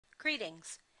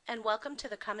Greetings, and welcome to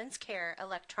the Cummins Care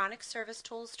Electronic Service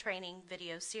Tools Training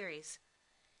video series.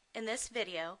 In this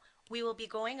video, we will be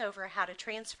going over how to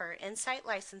transfer INSITE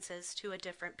licenses to a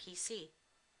different PC.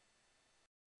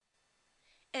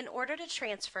 In order to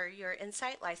transfer your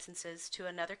INSITE licenses to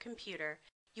another computer,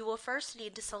 you will first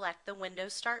need to select the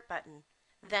Windows Start button,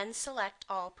 then select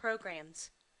All Programs.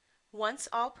 Once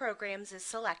All Programs is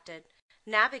selected,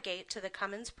 navigate to the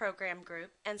Cummins Program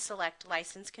Group and select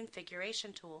License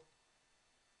Configuration Tool.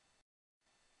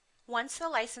 Once the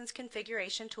License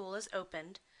Configuration tool is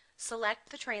opened, select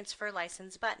the Transfer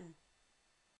License button.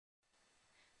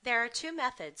 There are two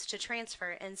methods to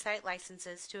transfer INSITE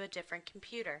licenses to a different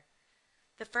computer.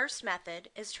 The first method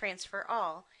is Transfer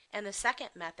All, and the second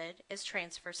method is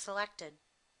Transfer Selected.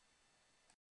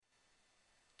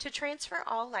 To transfer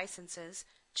all licenses,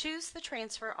 choose the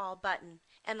Transfer All button,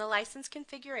 and the License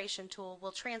Configuration tool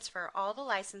will transfer all the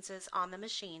licenses on the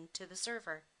machine to the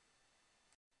server.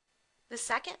 The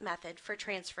second method for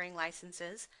transferring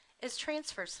licenses is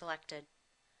Transfer Selected.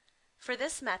 For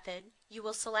this method, you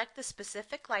will select the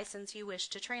specific license you wish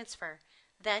to transfer,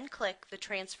 then click the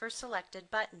Transfer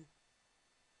Selected button.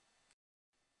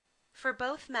 For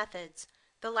both methods,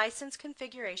 the License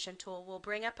Configuration tool will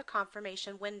bring up a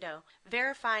confirmation window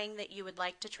verifying that you would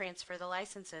like to transfer the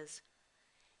licenses.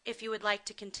 If you would like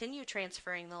to continue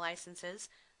transferring the licenses,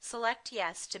 select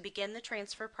Yes to begin the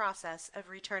transfer process of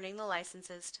returning the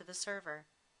licenses to the server.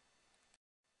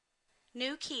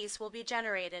 New keys will be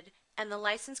generated, and the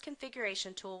License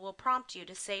Configuration tool will prompt you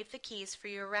to save the keys for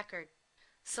your record.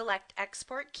 Select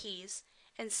Export Keys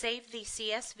and save the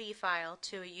CSV file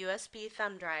to a USB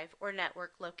thumb drive or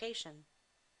network location.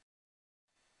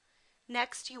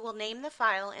 Next, you will name the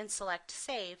file and select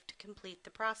Save to complete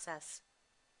the process.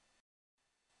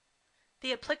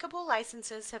 The applicable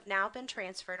licenses have now been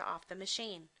transferred off the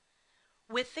machine.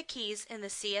 With the keys in the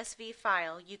CSV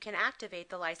file, you can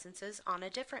activate the licenses on a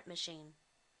different machine.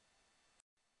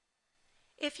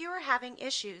 If you are having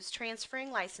issues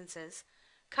transferring licenses,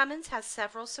 Cummins has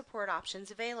several support options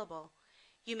available.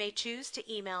 You may choose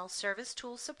to email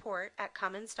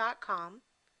servicetoolsupport@cummins.com,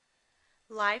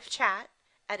 live chat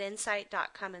at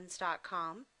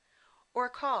insite.cummins.com, or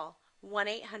call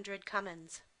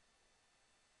 1-800-CUMMINS.